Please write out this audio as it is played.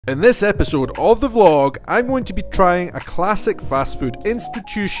In this episode of the vlog, I'm going to be trying a classic fast food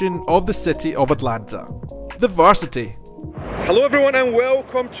institution of the city of Atlanta, the Varsity. Hello everyone and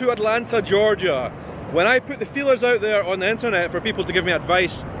welcome to Atlanta, Georgia. When I put the feelers out there on the internet for people to give me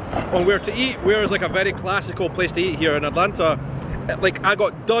advice on where to eat, where is like a very classical place to eat here in Atlanta, like I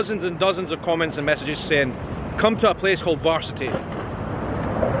got dozens and dozens of comments and messages saying, come to a place called Varsity.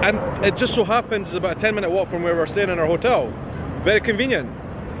 And it just so happens it's about a 10-minute walk from where we're staying in our hotel. Very convenient.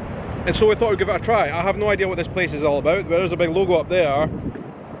 And so we thought we'd give it a try. I have no idea what this place is all about. There's a big logo up there.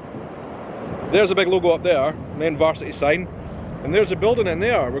 There's a big logo up there, main Varsity sign. And there's a building in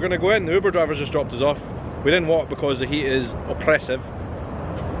there. We're going to go in. The Uber drivers just dropped us off. We didn't walk because the heat is oppressive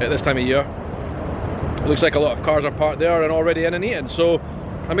at this time of year. It looks like a lot of cars are parked there and already in and eating. So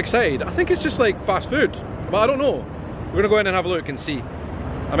I'm excited. I think it's just like fast food, but I don't know. We're going to go in and have a look and see.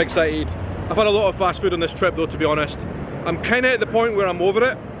 I'm excited. I've had a lot of fast food on this trip though, to be honest. I'm kind of at the point where I'm over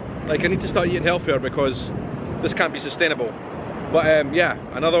it. Like I need to start eating healthier because this can't be sustainable. But yeah,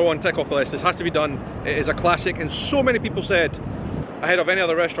 another one tick off the list. This has to be done. It is a classic and so many people said ahead of any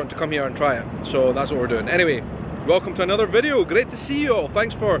other restaurant to come here and try it. So that's what we're doing. Anyway, welcome to another video. Great to see you all.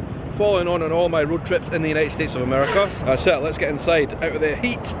 Thanks for following on all my road trips in the United States of America. That's it, let's get inside out of the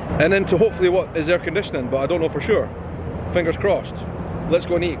heat and into hopefully what is air conditioning, but I don't know for sure. Fingers crossed. Let's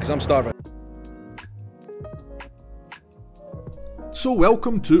go and eat because I'm starving. So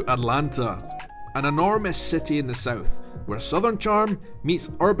welcome to Atlanta, an enormous city in the south, where southern charm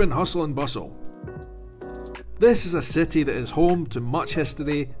meets urban hustle and bustle. This is a city that is home to much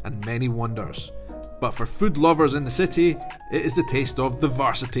history and many wonders. But for food lovers in the city, it is the taste of the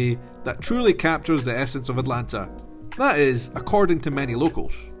Varsity that truly captures the essence of Atlanta. That is, according to many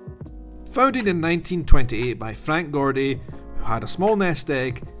locals. Founded in 1928 by Frank Gordy, who had a small nest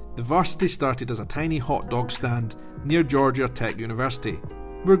egg, the Varsity started as a tiny hot dog stand near Georgia Tech University,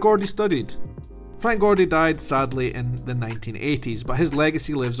 where Gordy studied. Frank Gordy died sadly in the 1980s, but his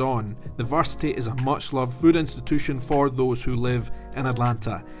legacy lives on. The Varsity is a much-loved food institution for those who live in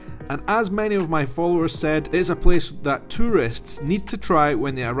Atlanta. And as many of my followers said, it is a place that tourists need to try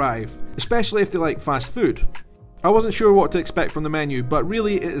when they arrive, especially if they like fast food. I wasn't sure what to expect from the menu, but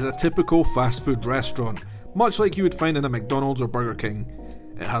really it is a typical fast food restaurant, much like you would find in a McDonald's or Burger King.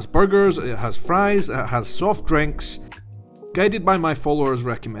 It has burgers, it has fries, it has soft drinks. Guided by my followers'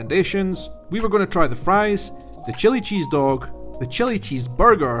 recommendations, we were going to try the fries, the chili cheese dog, the chili cheese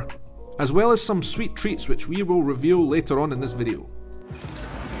burger, as well as some sweet treats which we will reveal later on in this video.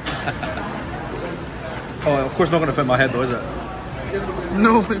 Oh, of course not going to fit my head though, is it?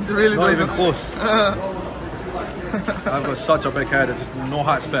 No, it really not doesn't. Not even close. I've got such a big head, it just no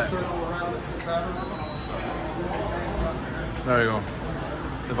hats fit. There you go.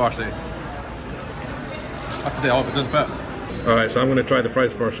 The Varsity. I have to take it off, it doesn't fit. Alright, so I'm going to try the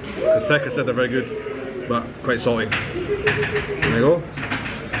fries first. The Tekka said they're very good, but quite salty. There you go.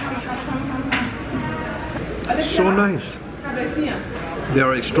 So nice. They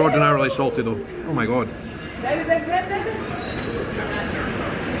are extraordinarily salty though. Oh my god.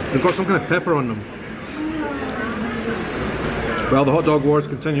 They've got some kind of pepper on them. Well, the hot dog wars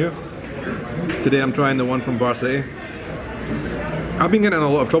continue. Today I'm trying the one from Varsity. I've been getting in a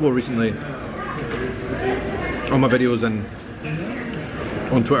lot of trouble recently on my videos and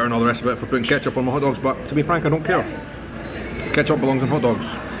on Twitter and all the rest of it for putting ketchup on my hot dogs, but to be frank, I don't care. Ketchup belongs on hot dogs.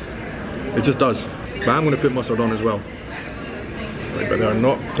 It just does. But I'm going to put mustard on as well. Right, but they are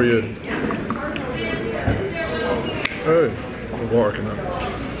not for you. Oh, the water came out.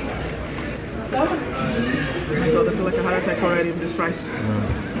 I feel like a heart attack already with these fries.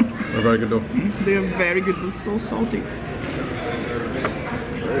 They're very good though. They are very good, but so salty.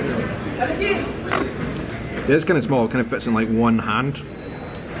 It is kind of small, it kind of fits in like one hand.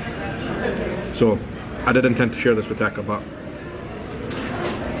 So, I did intend to share this with Tekka, but...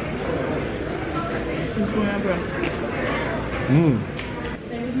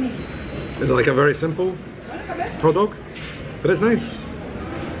 It's like a very simple hot dog, but it's nice.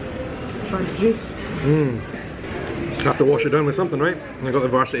 Try the juice. Have to wash it down with something, right? And I got the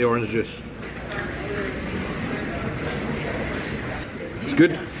Varsity orange juice. It's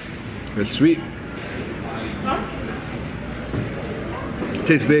good. It's sweet. It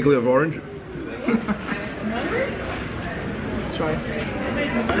tastes vaguely of orange. Try.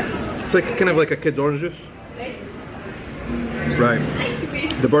 It's like kind of like a kid's orange juice. Right.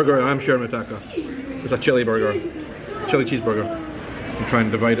 The burger I'm sharing with Tekka. It's a chili burger. Chili cheeseburger. I'm trying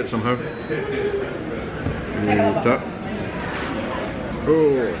to divide it somehow.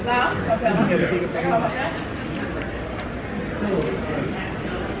 Oh.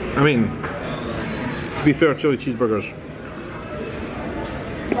 I mean, to be fair, chili cheeseburgers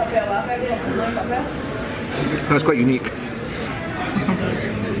That's quite unique.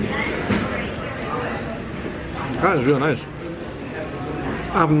 That is really nice.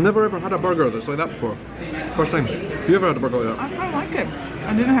 I've never ever had a burger that's like that before. First time. Have you ever had a burger like that? I quite like it.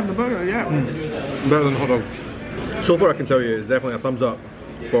 I didn't have the burger yet. Better than the hot dog. So far I can tell you it's definitely a thumbs up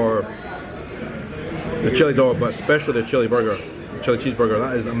for the chili dog, but especially the chili burger, the chili cheeseburger.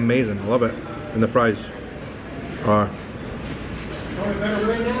 That is amazing. I love it. And the fries are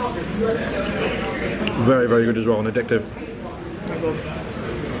very, very good as well and addictive.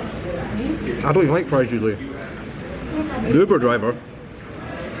 I don't even like fries usually. The Uber driver,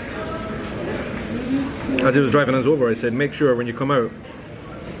 as he was driving us over, I said, make sure when you come out,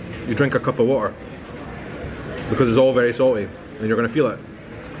 you drink a cup of water, because it's all very salty and you're going to feel it.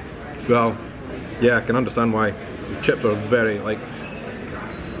 Well, yeah, I can understand why. These chips are very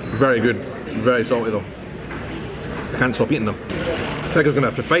good, very salty though. I can't stop eating them. I think he's going to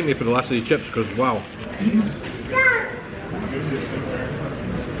have to fight me for the last of these chips, because wow.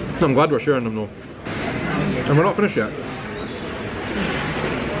 I'm glad we're sharing them though. And we're not finished yet,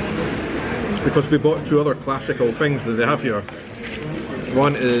 because we bought two other classical things that they have here.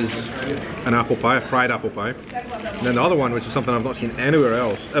 One is an apple pie, a fried apple pie. And then the other one, which is something I've not seen anywhere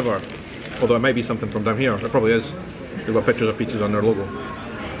else, ever. Although it might be something from down here. It probably is. They've got pictures of peaches on their logo.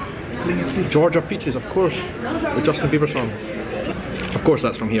 Georgia peaches, of course. The Justin Bieber song. Of course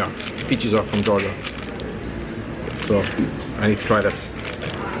that's from here. Peaches are from Georgia. So, I need to try this.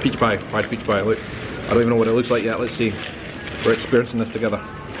 Peach pie, fried peach pie. Look, I don't even know what it looks like yet. Let's see. We're experiencing this together.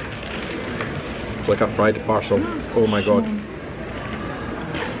 It's like a fried parcel. Oh my god.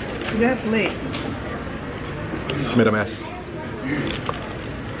 That plate. It's made a mess.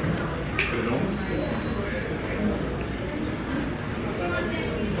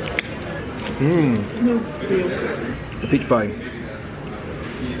 The peach pie.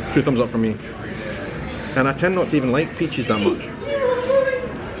 2 thumbs up from me. And I tend not to even like peaches that much.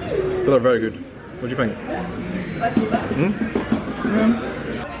 But they're very good. What do you think?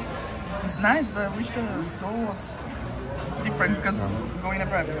 It's nice, but I wish the dough was different because it's going in a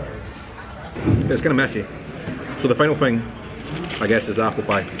bread. It's kind of messy. So the final thing, I guess, is the apple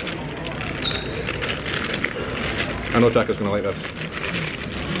pie. I know Chaka's going to like this.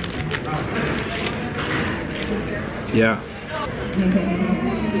 Yeah.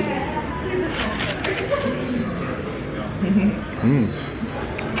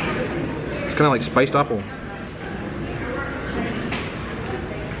 It's kind of like spiced apple.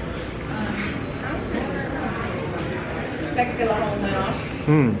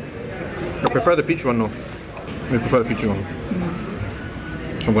 I prefer the peach one though. I prefer the peachy one.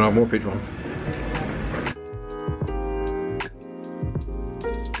 So I'm going to have more peach one.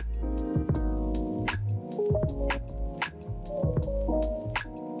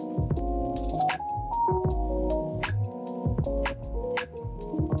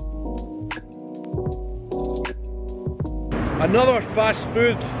 Another fast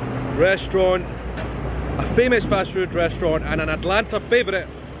food restaurant, a famous fast food restaurant and an Atlanta favourite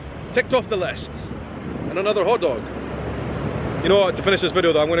ticked off the list. And another hot dog. You know what, to finish this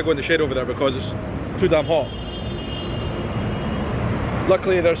video though, I'm going to go in the shade over there because it's too damn hot.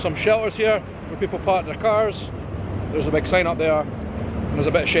 Luckily there's some shelters here where people park their cars. There's a big sign up there and there's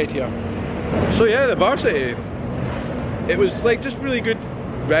a bit of shade here. So yeah, the Varsity. It was like just really good,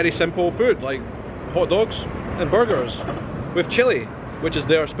 very simple food, like hot dogs and burgers with chili, which is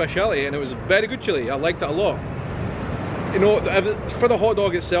their speciality, and it was very good chili. I liked it a lot. You know, for the hot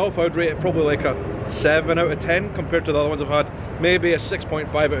dog itself, I would rate it probably like a 7 out of 10 compared to the other ones I've had. Maybe a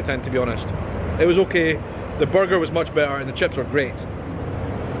 6.5 out of 10 to be honest. It was okay. The burger was much better and the chips were great.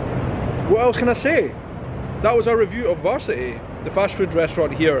 What else can I say? That was our review of Varsity, the fast food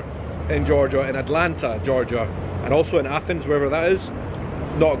restaurant here in Georgia, in Atlanta, Georgia, and also in Athens, wherever that is,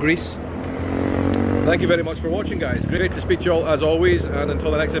 not Greece. Thank you very much for watching, guys. Great to speak to you all as always, and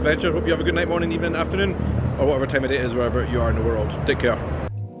until the next adventure, hope you have a good night, morning, evening, afternoon, or whatever time of day it is wherever you are in the world. Take care.